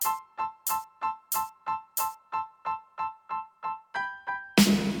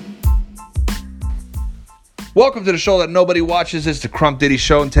Welcome to the show that nobody watches. It's the Crump Diddy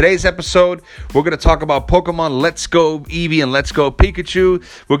Show. In today's episode, we're going to talk about Pokemon Let's Go Eevee and Let's Go Pikachu.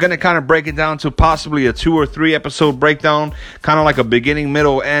 We're going to kind of break it down to possibly a 2 or 3 episode breakdown, kind of like a beginning,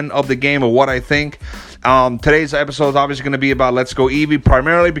 middle, end of the game of what I think. Today's episode is obviously going to be about Let's Go Eevee,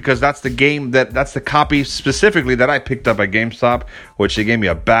 primarily because that's the game that's the copy specifically that I picked up at GameStop, which they gave me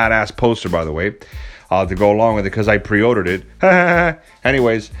a badass poster, by the way, to go along with it because I pre-ordered it.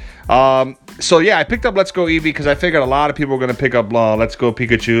 Anyways, so yeah, I picked up Let's Go Eevee because I figured a lot of people were going to pick up Let's Go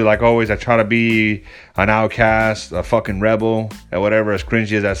Pikachu. Like always, I try to be an outcast, a fucking rebel, and whatever, as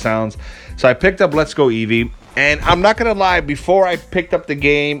cringy as that sounds. So I picked up Let's Go Eevee, and I'm not going to lie, before I picked up the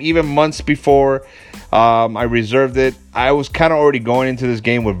game, even months before I reserved it, I was kind of already going into this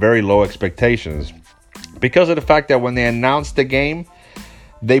game with very low expectations. Because of the fact that when they announced the game,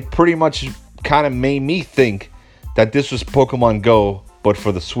 they pretty much kind of made me think that this was Pokemon Go, but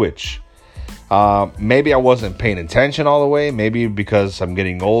for the Switch. Maybe I wasn't paying attention all the way. Maybe because I'm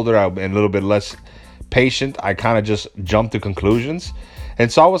getting older and a little bit less patient, I kind of just jumped to conclusions. And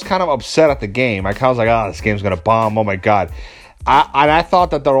so I was kind of upset at the game. I kind of was like, this game's going to bomb. Oh, my God. I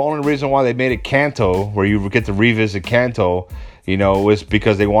thought that the only reason why they made it Kanto, where you get to revisit Kanto, was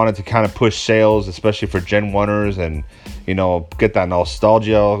because they wanted to kind of push sales, especially for Gen 1ers, and, get that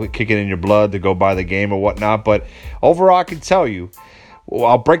nostalgia kicking in your blood to go buy the game or whatnot. But overall, I can tell you,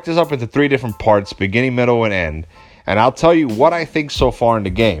 I'll break this up into 3 different parts, beginning, middle, and end. And I'll tell you what I think so far in the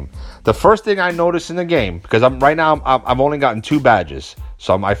game. The first thing I noticed in the game, because I've only gotten 2 badges.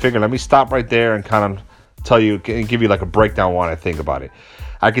 So I figured, let me stop right there and kind of tell you and give you like a breakdown when I think about it.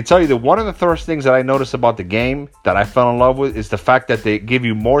 I can tell you that one of the first things that I noticed about the game that I fell in love with is the fact that they give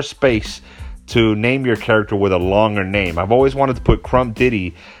you more space to name your character with a longer name. I've always wanted to put Crump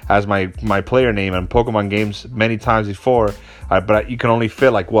Diddy as my player name in Pokemon games many times before, but you can only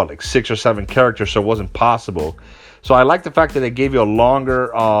fit like 6 or 7 characters, so it wasn't possible. So I like the fact that they gave you a longer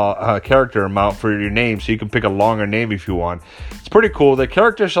character amount for your name, so you can pick a longer name if you want. It's pretty cool. The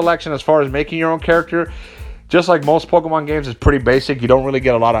character selection, as far as making your own character, just like most Pokemon games, is pretty basic. You don't really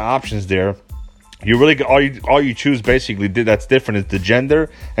get a lot of options there. You really all you choose basically that's different is the gender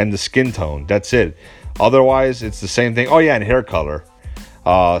and the skin tone. That's it. Otherwise, it's the same thing. Oh yeah, and hair color.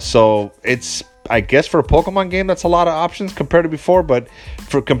 So it's, I guess, for a Pokemon game, that's a lot of options compared to before. But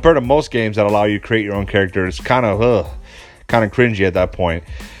compared to most games that allow you to create your own character, it's kind of cringy at that point.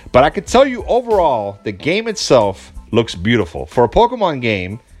 But I could tell you overall, the game itself looks beautiful for a Pokemon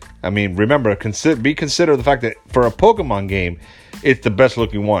game. I mean, remember, consider the fact that for a Pokemon game, it's the best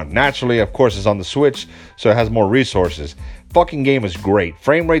looking one. Naturally, of course, it's on the Switch, so it has more resources. Fucking game is great.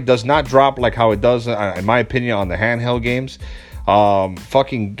 Frame rate does not drop like how it does, in my opinion, on the handheld games.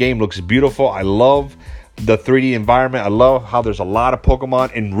 Fucking game looks beautiful. I love the 3D environment. I love how there's a lot of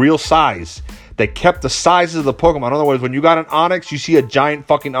Pokemon in real size. They kept the sizes of the Pokemon. In other words, when you got an Onix, you see a giant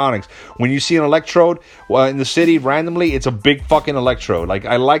fucking Onix. When you see an Electrode in the city randomly, it's a big fucking Electrode. Like,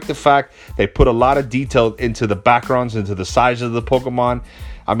 I like the fact they put a lot of detail into the backgrounds, into the size of the Pokemon.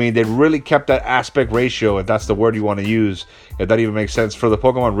 I mean, they really kept that aspect ratio, if that's the word you want to use, if that even makes sense, for the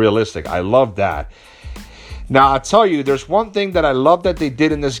Pokemon realistic. I love that. Now, I'll tell you, there's one thing that I love that they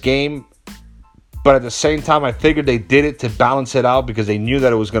did in this game, but at the same time, I figured they did it to balance it out because they knew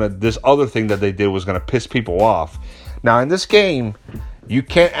that it was this other thing that they did was going to piss people off. Now, in this game, you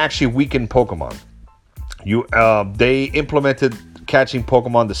can't actually weaken Pokemon. They implemented catching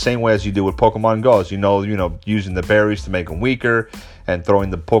Pokemon the same way as you do with Pokemon Go. As using the berries to make them weaker and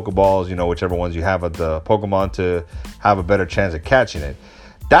throwing the Pokeballs, whichever ones you have at the Pokemon to have a better chance of catching it.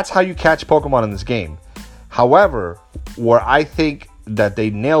 That's how you catch Pokemon in this game. However, where I think that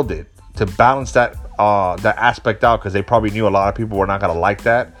they nailed it to balance that aspect out, because they probably knew a lot of people were not going to like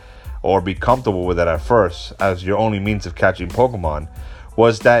that or be comfortable with it at first as your only means of catching Pokemon,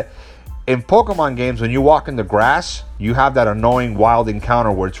 was that in Pokemon games, when you walk in the grass, you have that annoying wild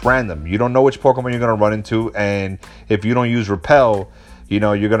encounter where it's random. You don't know which Pokemon you're going to run into, and if you don't use Repel,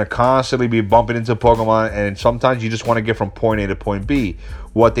 you're going to constantly be bumping into Pokemon, and sometimes you just want to get from point A to point B.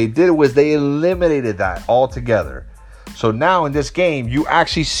 What they did was they eliminated that altogether. So now in this game, you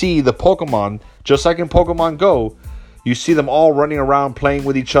actually see the Pokemon, just like in Pokemon Go, you see them all running around playing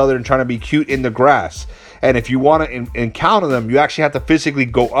with each other and trying to be cute in the grass. And if you want to encounter them, you actually have to physically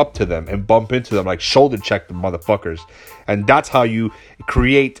go up to them and bump into them, like shoulder check the motherfuckers. And that's how you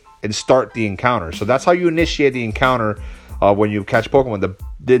create and start the encounter. So that's how you initiate the encounter when you catch Pokemon.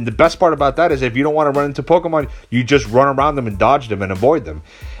 The best part about that is if you don't want to run into Pokemon, you just run around them and dodge them and avoid them.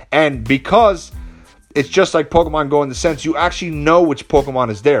 And because it's just like Pokemon Go in the sense you actually know which Pokemon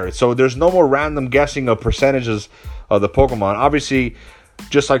is there. So there's no more random guessing of percentages of the Pokemon. Obviously,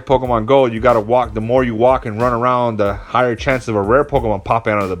 just like Pokemon Go, you got to walk. The more you walk and run around, the higher chance of a rare Pokemon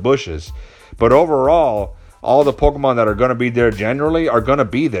popping out of the bushes. But overall, all the Pokemon that are going to be there generally are going to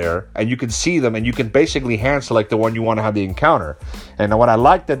be there, and you can see them, and you can basically hand select the one you want to have the encounter. And what I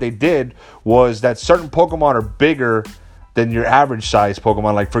liked that they did was that certain Pokemon are bigger than your average size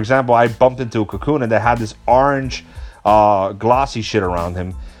Pokemon. Like, for example, I bumped into a Kakuna that had this orange glossy shit around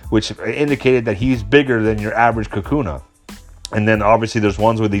him, which indicated that he's bigger than your average Kakuna. And then obviously there's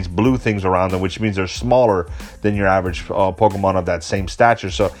ones with these blue things around them, which means they're smaller than your average Pokemon of that same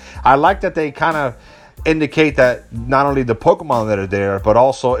stature. So I like that they kind of indicate that not only the Pokemon that are there, but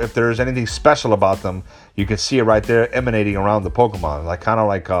also if there's anything special about them, you can see it right there emanating around the Pokemon, like kind of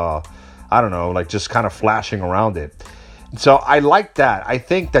like I don't know, like just kind of flashing around it. So I like that. I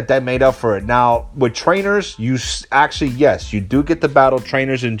think that made up for it. Now, with trainers, you actually, yes, you do get to battle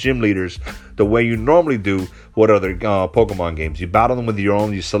trainers and gym leaders the way you normally do with other Pokemon games. You battle them with your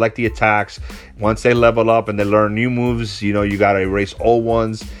own. You select the attacks. Once they level up and they learn new moves, you got to erase old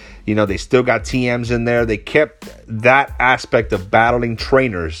ones. They still got TMs in there. They kept that aspect of battling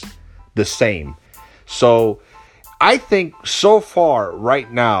trainers the same. So I think so far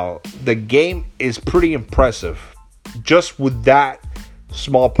right now, the game is pretty impressive. Just with that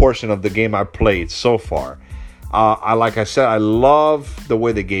small portion of the game I played so far. Like I said, I love the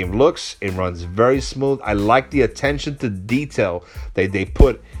way the game looks. It runs very smooth. I like the attention to detail that they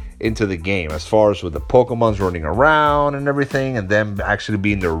put into the game, as far as with the Pokemons running around and everything, and them actually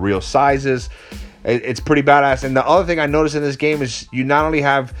being their real sizes. It's pretty badass. And the other thing I noticed in this game is you not only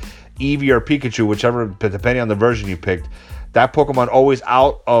have Eevee or Pikachu, whichever, depending on the version you picked, that Pokemon always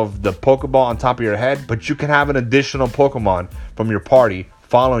out of the Pokeball on top of your head, but you can have an additional Pokemon from your party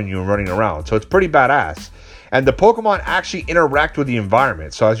following you and running around. So it's pretty badass. And the Pokemon actually interact with the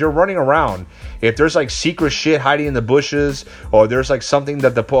environment. So as you're running around, if there's like secret shit hiding in the bushes, or there's like something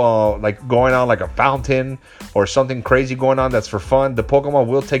that like going on, like a fountain or something crazy going on that's for fun, the Pokemon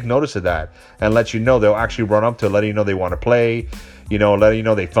will take notice of that and let you know. They'll actually run up to letting you know they want to play, letting you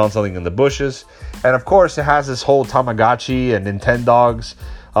know they found something in the bushes. And of course, it has this whole Tamagotchi and Nintendogs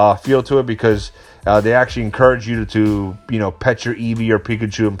feel to it, because they actually encourage you to pet your Eevee or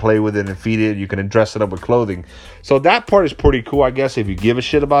Pikachu and play with it and feed it. You can dress it up with clothing. So that part is pretty cool, I guess, if you give a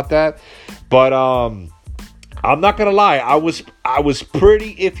shit about that. But I'm not gonna lie, I was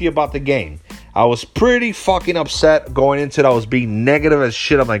pretty iffy about the game. I was pretty fucking upset going into it. I was being negative as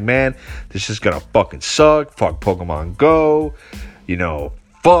shit. I'm like, man, this is gonna fucking suck. Fuck Pokemon Go.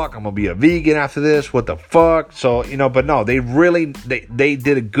 Fuck, I'm gonna be a vegan after this. What the fuck? So, but no, they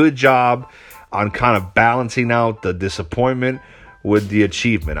did a good job on kind of balancing out the disappointment with the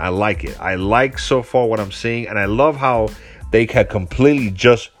achievement. I like it. I like so far what I'm seeing, and I love how they had completely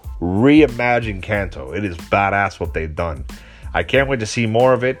just reimagined Kanto. It is badass what they've done. I can't wait to see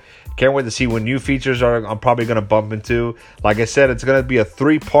more of it. Can't wait to see what new features I'm probably going to bump into. Like I said, it's going to be a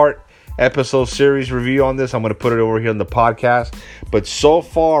 3-part episode series review on this. I'm going to put it over here on the podcast. But so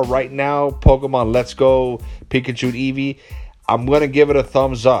far, right now, Pokemon Let's Go, Pikachu and Eevee, I'm going to give it a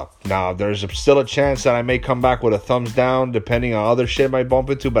thumbs up. Now, there's still a chance that I may come back with a thumbs down, depending on other shit I might bump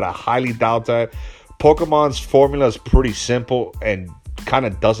into, but I highly doubt that. Pokemon's formula is pretty simple and kind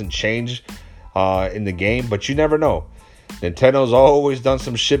of doesn't change in the game, but you never know. Nintendo's always done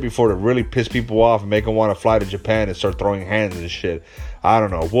some shit before to really piss people off and make them want to fly to Japan and start throwing hands and shit. I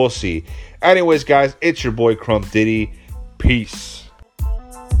don't know. We'll see. Anyways, guys, it's your boy Crump Diddy. Peace.